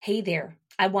Hey there.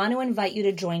 I want to invite you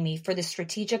to join me for the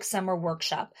Strategic Summer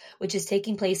Workshop, which is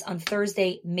taking place on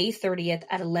Thursday, May 30th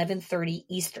at 11:30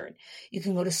 Eastern. You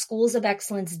can go to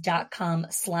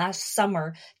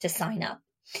schoolsofexcellence.com/summer to sign up.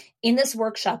 In this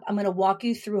workshop, I'm going to walk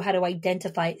you through how to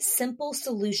identify simple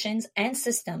solutions and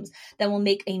systems that will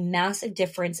make a massive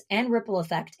difference and ripple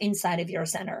effect inside of your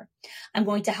center. I'm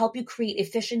going to help you create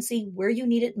efficiency where you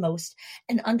need it most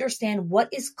and understand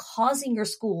what is causing your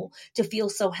school to feel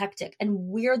so hectic and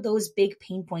where those big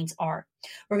pain points are.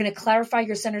 We're going to clarify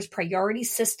your center's priority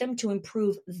system to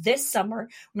improve this summer.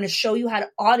 I'm going to show you how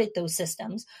to audit those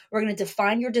systems. We're going to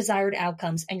define your desired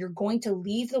outcomes, and you're going to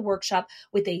leave the workshop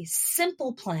with a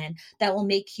simple plan that will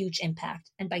make huge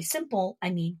impact. And by simple, I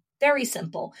mean very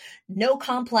simple. No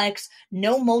complex,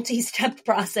 no multi-step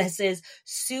processes,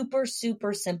 super,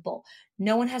 super simple.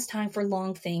 No one has time for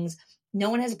long things. No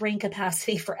one has brain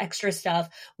capacity for extra stuff.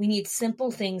 We need simple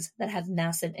things that have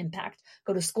massive impact.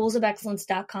 Go to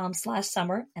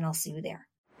schoolsofexcellence.com/summer, and I'll see you there.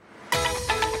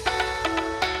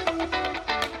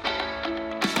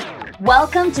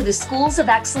 Welcome to the Schools of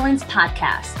Excellence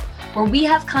podcast, where we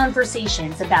have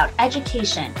conversations about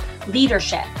education,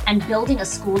 leadership, and building a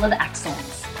school of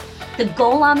excellence. The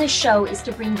goal on this show is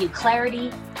to bring you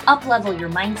clarity, up-level your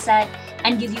mindset,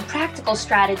 and give you practical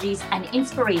strategies and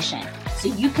inspiration so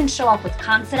you can show up with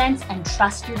confidence and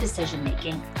trust your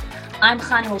decision-making. I'm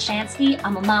Chani Olshansky.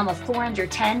 I'm a mom of 4 under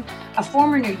 10, a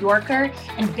former New Yorker,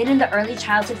 and been in the early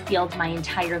childhood field my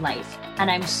entire life.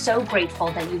 And I'm so grateful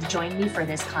that you've joined me for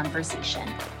this conversation.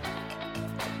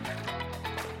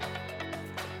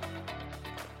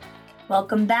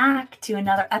 Welcome back to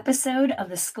another episode of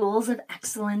the Schools of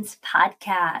Excellence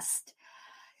podcast.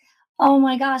 Oh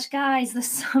my gosh, guys, the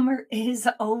summer is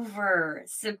over.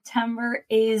 September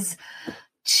is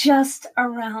just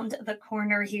around the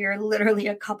corner here, literally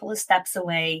a couple of steps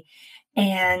away.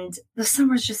 And the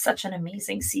summer is just such an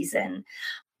amazing season.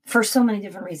 For so many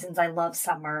different reasons, I love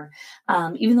summer.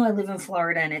 Even though I live in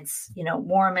Florida and it's,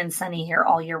 warm and sunny here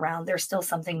all year round, there's still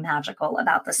something magical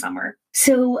about the summer.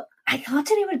 So I thought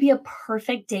today would be a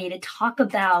perfect day to talk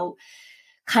about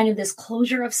kind of this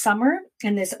closure of summer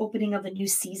and this opening of a new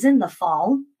season, the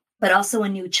fall, but also a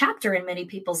new chapter in many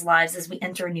people's lives as we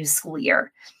enter a new school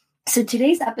year. So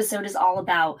today's episode is all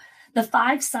about the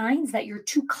 5 signs that you're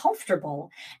too comfortable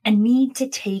and need to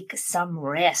take some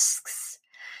risks.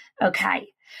 Okay.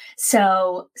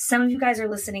 So some of you guys are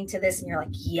listening to this and you're like,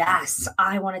 yes,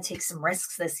 I want to take some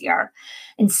risks this year.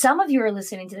 And some of you are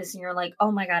listening to this and you're like,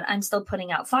 oh my God, I'm still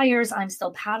putting out fires. I'm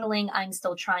still paddling. I'm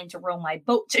still trying to row my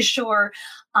boat to shore.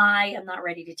 I am not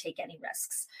ready to take any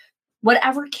risks.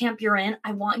 Whatever camp you're in,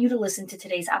 I want you to listen to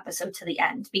today's episode to the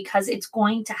end because it's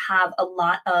going to have a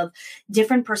lot of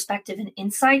different perspective and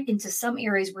insight into some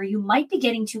areas where you might be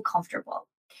getting too comfortable.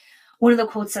 One of the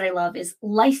quotes that I love is,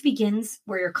 life begins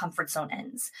where your comfort zone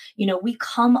ends. We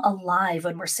come alive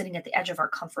when we're sitting at the edge of our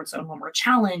comfort zone, when we're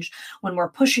challenged, when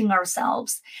we're pushing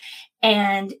ourselves.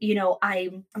 And, I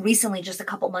recently, just a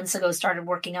couple months ago, started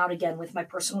working out again with my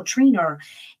personal trainer.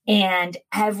 And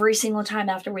every single time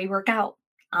after we work out,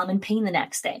 I'm in pain the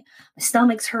next day. My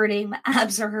stomach's hurting, my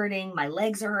abs are hurting, my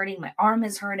legs are hurting, my arm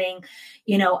is hurting.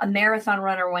 A marathon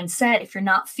runner once said, if you're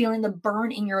not feeling the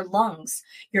burn in your lungs,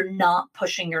 you're not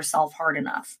pushing yourself hard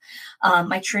enough.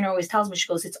 My trainer always tells me, she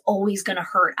goes, it's always going to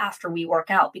hurt after we work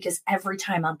out because every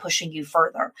time I'm pushing you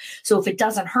further. So if it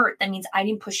doesn't hurt, that means I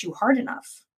didn't push you hard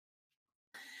enough.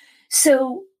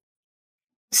 So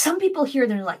some people here,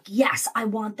 they're like, yes, I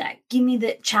want that. Give me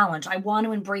the challenge. I want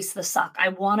to embrace the suck. I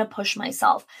want to push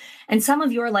myself. And some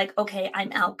of you are like, okay,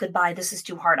 I'm out. Goodbye. This is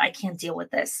too hard. I can't deal with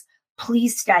this.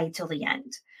 Please stay till the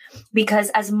end. Because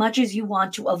as much as you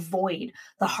want to avoid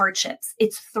the hardships,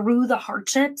 it's through the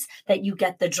hardships that you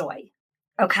get the joy.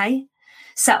 Okay?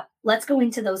 So let's go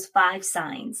into those 5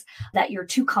 signs that you're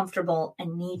too comfortable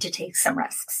and need to take some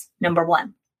risks. Number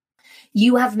 1,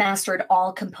 you have mastered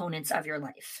all components of your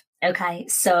life. Okay,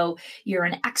 so you're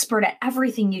an expert at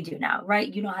everything you do now,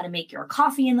 right? You know how to make your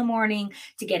coffee in the morning,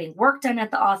 to getting work done at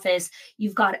the office.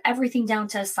 You've got everything down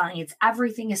to a science.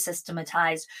 Everything is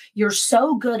systematized. You're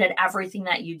so good at everything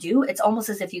that you do. It's almost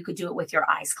as if you could do it with your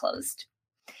eyes closed.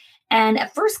 And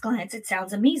at first glance, it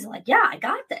sounds amazing. Like, yeah, I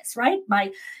got this, right?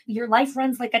 Your life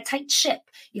runs like a tight ship.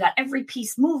 You got every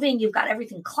piece moving. You've got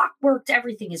everything clockworked.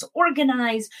 Everything is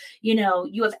organized.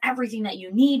 You have everything that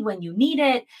you need when you need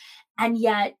it. And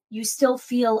yet you still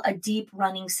feel a deep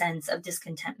running sense of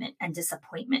discontentment and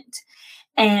disappointment.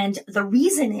 And the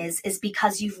reason is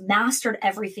because you've mastered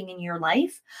everything in your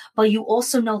life, but you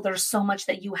also know there's so much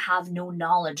that you have no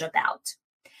knowledge about.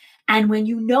 And when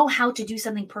you know how to do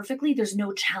something perfectly, there's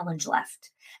no challenge left.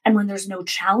 And when there's no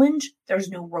challenge, there's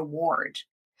no reward.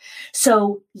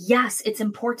 So yes, it's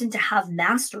important to have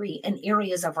mastery in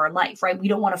areas of our life, right? We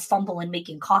don't want to fumble in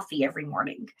making coffee every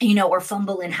morning, or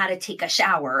fumble in how to take a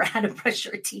shower, or how to brush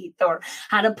your teeth, or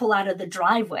how to pull out of the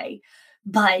driveway.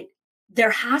 But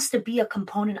there has to be a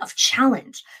component of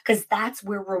challenge, because that's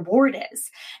where reward is.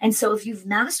 And so if you've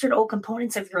mastered all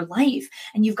components of your life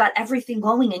and you've got everything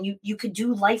going, and you could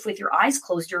do life with your eyes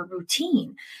closed, your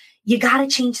routine, you got to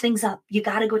change things up. You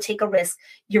got to go take a risk.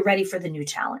 You're ready for the new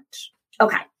challenge.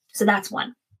 Okay, so that's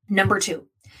one. Number two,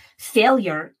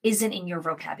 failure isn't in your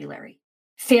vocabulary.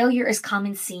 Failure is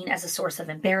commonly seen as a source of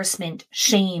embarrassment,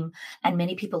 shame, and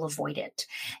many people avoid it.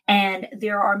 And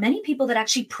there are many people that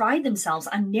actually pride themselves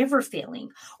on never failing,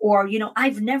 or,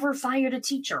 I've never fired a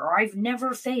teacher, or I've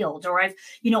never failed, or I've,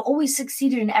 always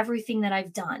succeeded in everything that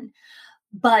I've done.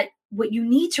 But what you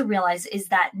need to realize is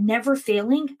that never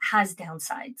failing has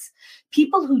downsides.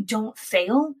 People who don't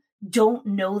fail don't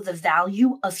know the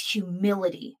value of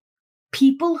humility.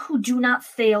 People who do not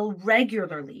fail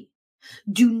regularly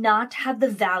do not have the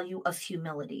value of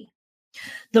humility.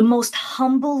 The most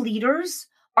humble leaders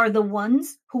are the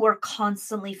ones who are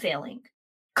constantly failing,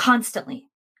 constantly,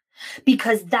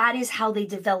 because that is how they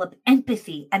develop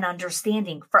empathy and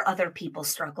understanding for other people's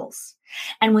struggles.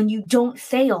 And when you don't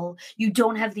fail, you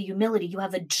don't have the humility, you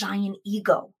have a giant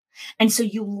ego. And so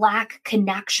you lack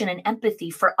connection and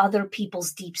empathy for other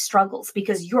people's deep struggles,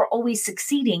 because you're always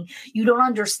succeeding. You don't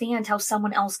understand how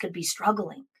someone else could be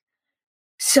struggling.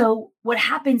 So what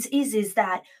happens is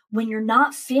that when you're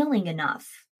not failing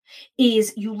enough,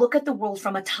 is you look at the world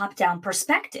from a top-down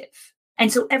perspective.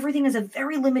 And so everything is a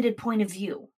very limited point of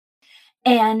view.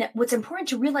 And what's important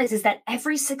to realize is that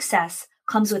every success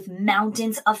comes with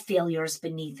mountains of failures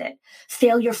beneath it.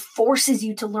 Failure forces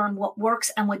you to learn what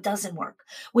works and what doesn't work,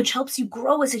 which helps you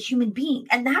grow as a human being.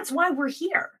 And that's why we're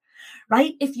here,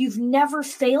 right? If you've never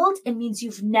failed, it means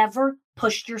you've never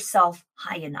pushed yourself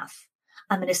high enough.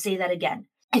 I'm going to say that again.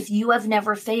 If you have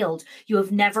never failed, you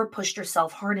have never pushed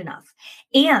yourself hard enough.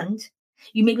 And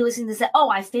you may be listening to this, oh,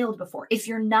 I failed before. If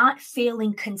you're not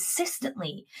failing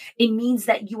consistently, it means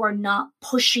that you are not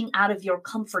pushing out of your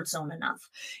comfort zone enough.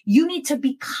 You need to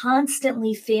be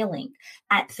constantly failing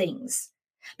at things,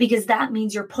 because that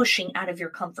means you're pushing out of your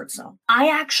comfort zone. I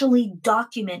actually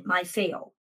document my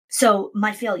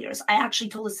my failures. I actually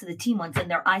told this to the team once and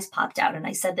their eyes popped out. And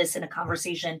I said this in a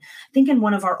conversation, I think in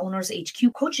one of our Owners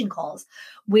HQ coaching calls,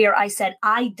 where I said,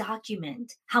 I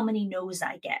document how many no's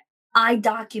I get. I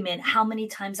document how many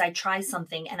times I try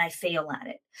something and I fail at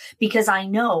it, because I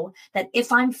know that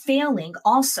if I'm failing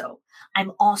also,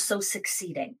 I'm also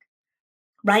succeeding,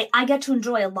 right? I get to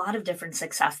enjoy a lot of different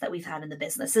success that we've had in the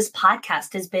business. This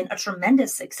podcast has been a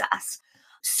tremendous success.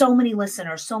 So many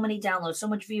listeners, so many downloads, so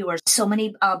much viewers, so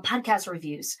many podcast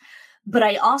reviews. But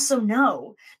I also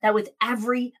know that with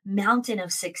every mountain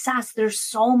of success, there's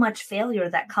so much failure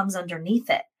that comes underneath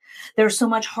it. There's so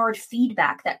much hard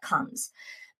feedback that comes.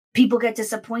 People get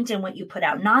disappointed in what you put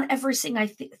out. Not every single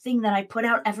thing that I put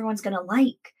out, everyone's going to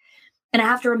like. And I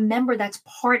have to remember that's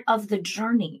part of the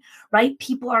journey, right?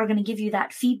 People are going to give you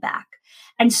that feedback.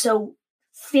 And so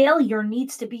failure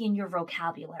needs to be in your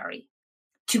vocabulary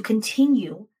to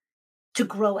continue to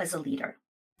grow as a leader.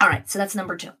 All right, so that's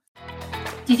number 2.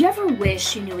 Did you ever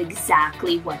wish you knew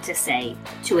exactly what to say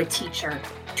to a teacher,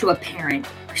 to a parent,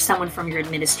 or someone from your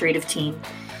administrative team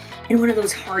in one of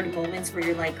those hard moments where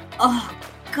you're like, oh,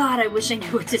 God, I wish I knew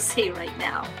what to say right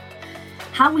now?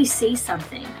 How we say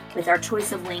something with our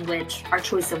choice of language, our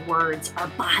choice of words, our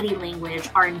body language,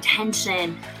 our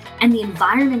intention, and the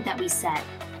environment that we set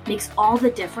makes all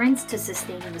the difference to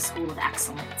sustaining the School of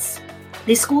Excellence.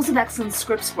 The Schools of Excellence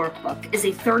Scripts Workbook is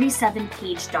a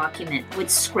 37-page document with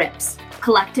scripts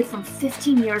collected from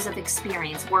 15 years of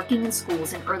experience working in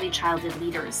schools and early childhood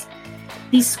leaders.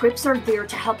 These scripts are there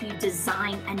to help you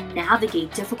design and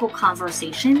navigate difficult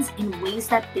conversations in ways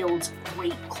that build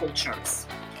great cultures.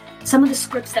 Some of the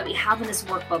scripts that we have in this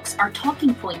workbooks are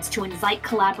talking points to invite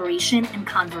collaboration and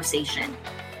conversation.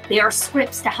 They are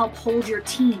scripts to help hold your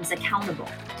teams accountable.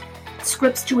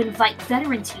 Scripts to invite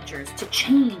veteran teachers to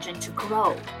change and to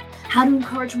grow, how to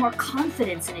encourage more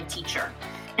confidence in a teacher,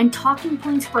 and talking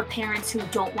points for parents who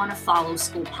don't want to follow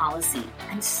school policy,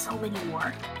 and so many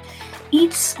more.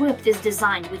 Each script is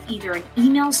designed with either an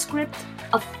email script,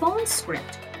 a phone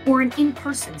script, or an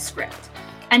in-person script.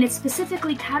 And it's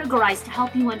specifically categorized to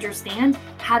help you understand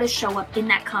how to show up in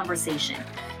that conversation,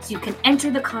 so you can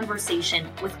enter the conversation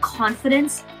with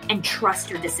confidence and trust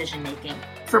your decision-making.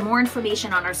 For more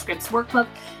information on our scripts workbook,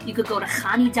 you could go to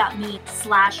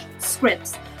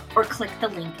chani.me/scripts or click the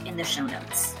link in the show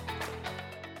notes.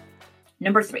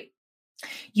 Number 3,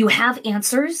 you have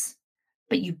answers,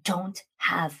 but you don't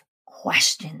have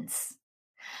questions.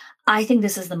 I think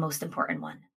this is the most important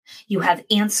one. You have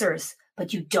answers,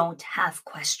 but you don't have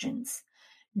questions.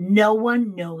 No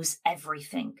one knows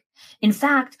everything. In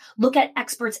fact, look at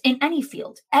experts in any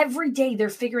field. Every day they're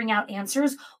figuring out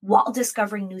answers while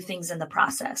discovering new things in the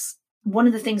process. One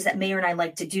of the things that Mayor and I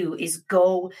like to do is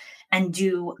go and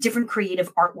do different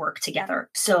creative artwork together.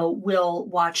 So we'll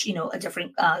watch, a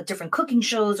different cooking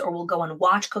shows, or we'll go and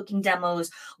watch cooking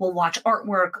demos. We'll watch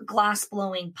artwork, glass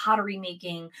blowing, pottery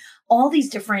making, all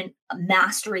these different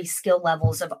mastery skill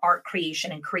levels of art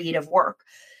creation and creative work.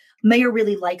 Mayor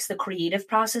really likes the creative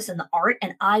process and the art,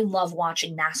 and I love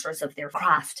watching masters of their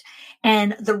craft.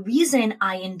 And the reason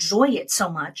I enjoy it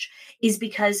so much is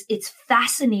because it's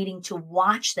fascinating to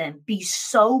watch them be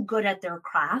so good at their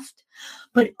craft,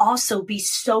 but also be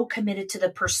so committed to the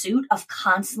pursuit of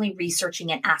constantly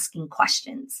researching and asking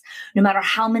questions. No matter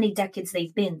how many decades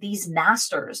they've been, these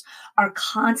masters are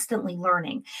constantly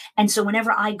learning. And so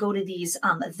whenever I go to these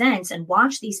events and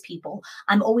watch these people,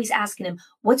 I'm always asking them,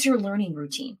 what's your learning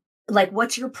routine? Like,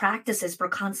 what's your practices for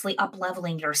constantly up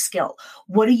leveling your skill?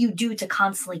 What do you do to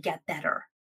constantly get better?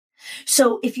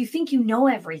 So if you think you know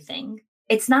everything,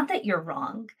 it's not that you're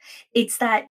wrong. It's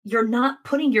that you're not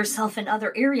putting yourself in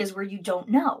other areas where you don't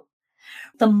know.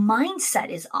 The mindset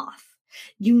is off.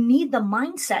 You need the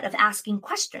mindset of asking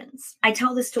questions. I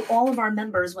tell this to all of our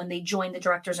members when they join the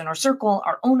Directors in Our Circle,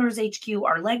 our Owners HQ,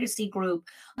 our Legacy Group.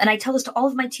 And I tell this to all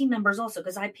of my team members also,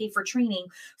 because I pay for training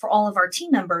for all of our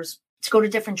team members to go to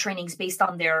different trainings based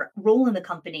on their role in the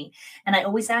company. And I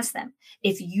always ask them,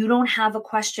 if you don't have a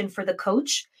question for the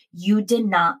coach, you did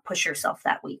not push yourself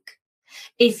that week.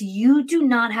 If you do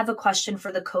not have a question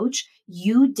for the coach,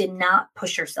 you did not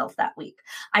push yourself that week.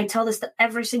 I tell this to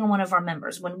every single one of our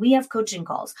members. When we have coaching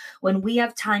calls, when we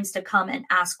have times to come and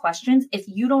ask questions, if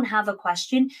you don't have a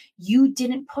question, you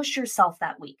didn't push yourself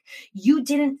that week. You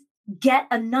didn't get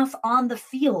enough on the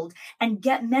field and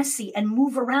get messy and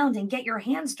move around and get your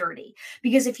hands dirty.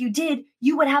 Because if you did,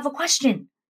 you would have a question.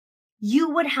 You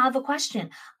would have a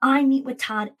question. I meet with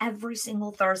Todd every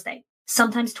single Thursday,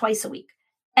 sometimes twice a week.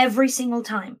 Every single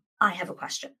time I have a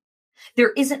question.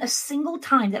 There isn't a single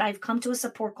time that I've come to a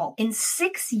support call in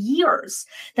 6 years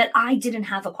that I didn't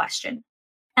have a question.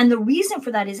 And the reason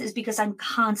for that is because I'm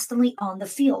constantly on the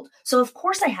field. So of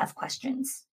course I have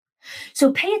questions.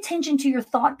 So pay attention to your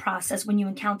thought process when you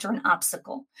encounter an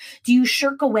obstacle. Do you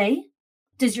shirk away?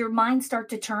 Does your mind start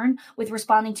to turn with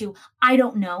responding to, I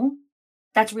don't know?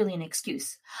 That's really an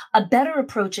excuse. A better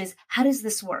approach is, how does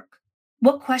this work?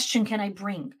 What question can I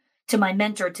bring to my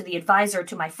mentor, to the advisor,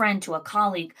 to my friend, to a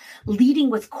colleague? Leading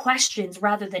with questions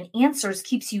rather than answers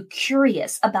keeps you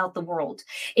curious about the world.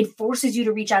 It forces you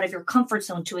to reach out of your comfort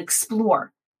zone to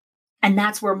explore. And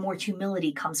that's where more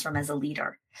humility comes from as a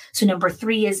leader. So number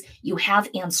 3 is you have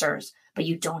answers, but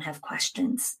you don't have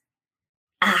questions.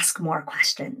 Ask more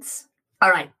questions. All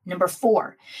right. Number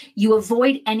 4, you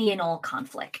avoid any and all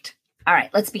conflict. All right.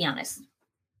 Let's be honest.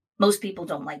 Most people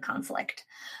don't like conflict,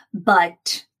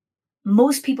 but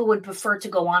most people would prefer to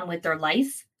go on with their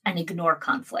life and ignore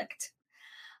conflict.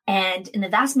 And in the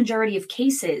vast majority of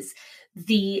cases,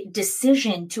 the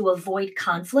decision to avoid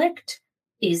conflict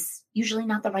is usually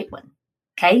not the right one.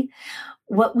 Okay.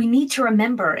 What we need to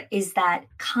remember is that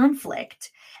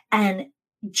conflict and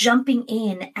jumping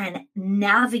in and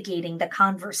navigating the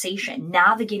conversation,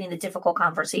 navigating the difficult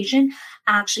conversation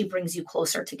actually brings you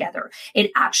closer together.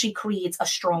 It actually creates a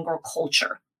stronger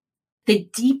culture. The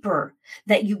deeper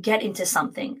that you get into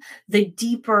something, the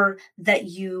deeper that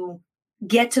you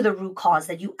get to the root cause,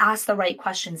 that you ask the right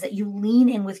questions, that you lean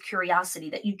in with curiosity,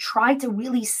 that you try to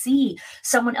really see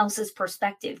someone else's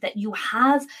perspective, that you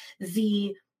have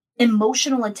the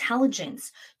emotional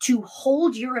intelligence to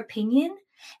hold your opinion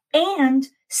and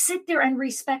sit there and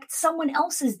respect someone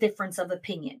else's difference of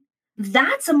opinion.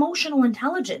 That's emotional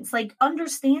intelligence, like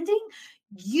understanding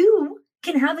you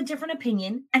can have a different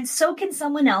opinion and so can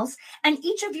someone else, and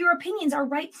each of your opinions are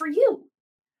right for you.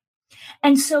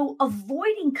 And so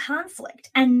avoiding conflict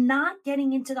and not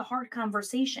getting into the hard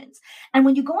conversations. And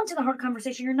when you go into the hard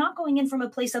conversation, you're not going in from a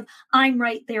place of I'm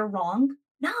right, they're wrong.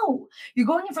 No, you're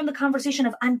going in from the conversation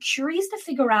of I'm curious to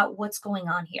figure out what's going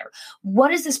on here.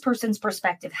 What is this person's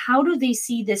perspective? How do they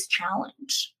see this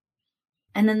challenge?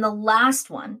 And then the last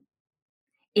one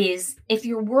is, if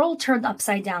your world turned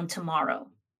upside down tomorrow,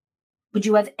 would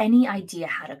you have any idea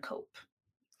how to cope?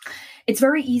 It's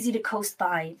very easy to coast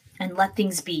by and let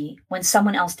things be when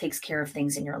someone else takes care of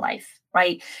things in your life.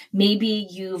 right? Maybe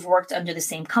you've worked under the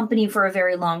same company for a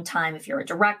very long time. If you're a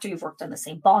director, you've worked on the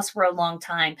same boss for a long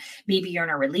time. Maybe you're in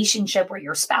a relationship where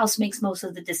your spouse makes most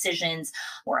of the decisions,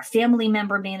 or a family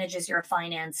member manages your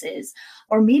finances.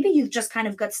 Or maybe you've just kind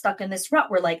of got stuck in this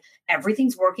rut where like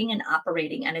everything's working and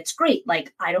operating and it's great.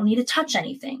 Like I don't need to touch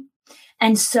anything.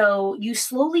 And so you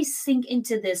slowly sink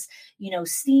into this,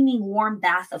 steaming warm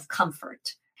bath of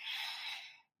comfort.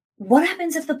 What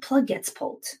happens if the plug gets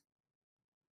pulled?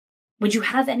 Would you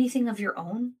have anything of your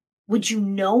own? Would you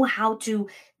know how to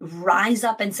rise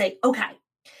up and say, okay,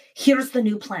 here's the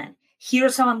new plan.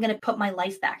 Here's how I'm going to put my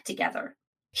life back together.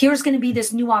 Here's going to be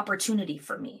this new opportunity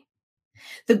for me.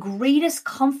 The greatest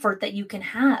comfort that you can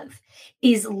have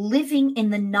is living in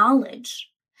the knowledge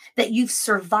that you've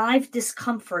survived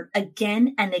discomfort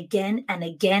again and again and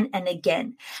again and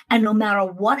again. And no matter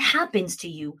what happens to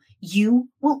you, you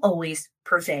will always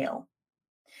prevail.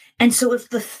 And so if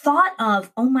the thought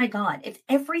of, oh my God, if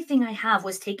everything I have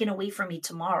was taken away from me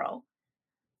tomorrow,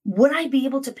 would I be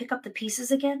able to pick up the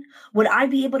pieces again? Would I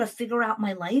be able to figure out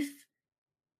my life?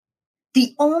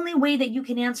 The only way that you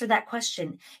can answer that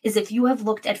question is if you have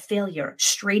looked at failure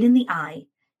straight in the eye,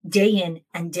 day in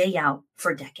and day out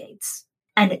for decades,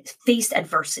 and faced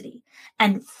adversity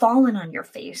and fallen on your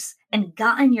face and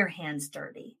gotten your hands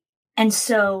dirty. And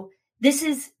so this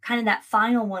is kind of that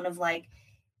final one of like,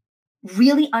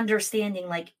 really understanding,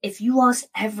 like, if you lost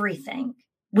everything,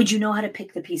 would you know how to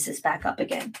pick the pieces back up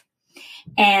again?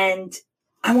 And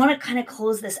I want to kind of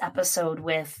close this episode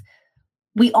with,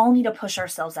 we all need to push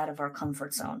ourselves out of our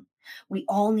comfort zone. We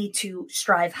all need to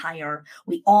strive higher.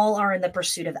 We all are in the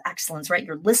pursuit of excellence, right?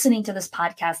 You're listening to this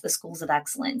podcast, The Schools of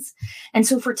Excellence. And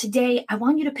so for today, I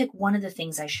want you to pick one of the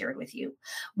things I shared with you,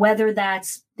 whether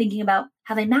that's thinking about,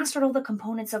 have I mastered all the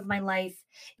components of my life?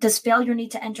 Does failure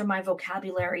need to enter my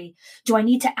vocabulary? Do I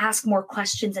need to ask more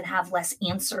questions and have less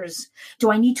answers?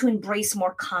 Do I need to embrace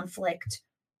more conflict?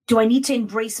 Do I need to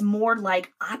embrace more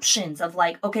like options of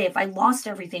like, okay, if I lost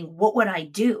everything, what would I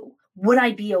do? Would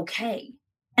I be okay?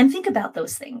 And think about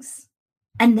those things.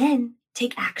 And then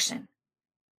take action.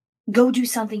 Go do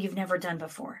something you've never done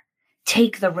before.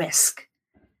 Take the risk.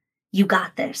 You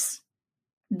got this.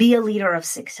 Be a leader of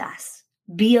success.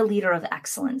 Be a leader of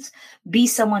excellence. Be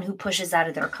someone who pushes out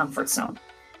of their comfort zone.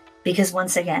 Because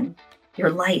once again,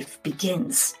 your life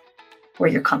begins where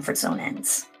your comfort zone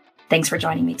ends. Thanks for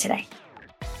joining me today.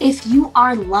 If you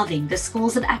are loving the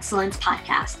Schools of Excellence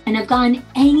podcast and have gotten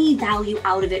any value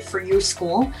out of it for your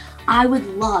school, I would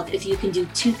love if you can do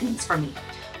two things for me.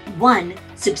 One,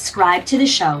 subscribe to the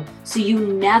show so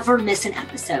you never miss an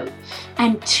episode.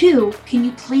 And two, can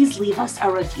you please leave us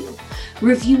a review?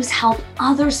 Reviews help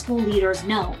other school leaders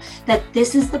know that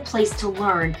this is the place to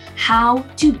learn how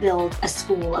to build a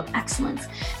school of excellence.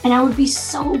 And I would be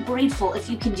so grateful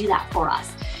if you can do that for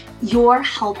us. Your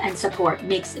help and support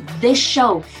makes this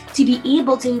show to be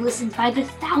able to be listened by the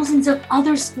thousands of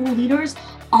other school leaders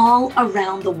all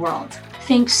around the world.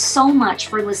 Thanks so much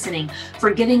for listening, for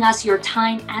giving us your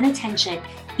time and attention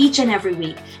each and every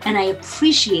week, and I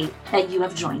appreciate that you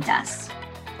have joined us.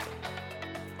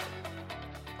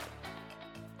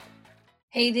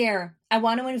 Hey there. I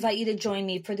want to invite you to join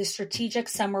me for the Strategic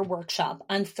Summer Workshop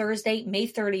on Thursday, May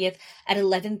 30th at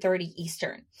 11:30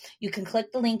 Eastern. You can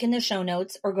click the link in the show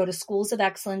notes or go to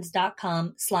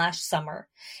schoolsofexcellence.com/summer.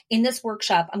 In this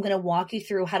workshop, I'm going to walk you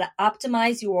through how to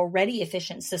optimize your already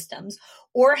efficient systems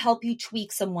or help you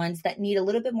tweak some ones that need a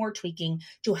little bit more tweaking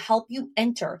to help you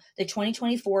enter the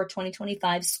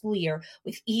 2024-2025 school year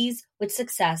with ease, with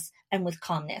success, and with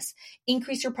calmness.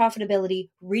 Increase your profitability,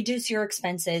 reduce your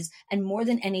expenses, and more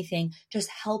than anything, just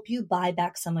help you buy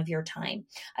back some of your time.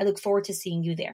 I look forward to seeing you there.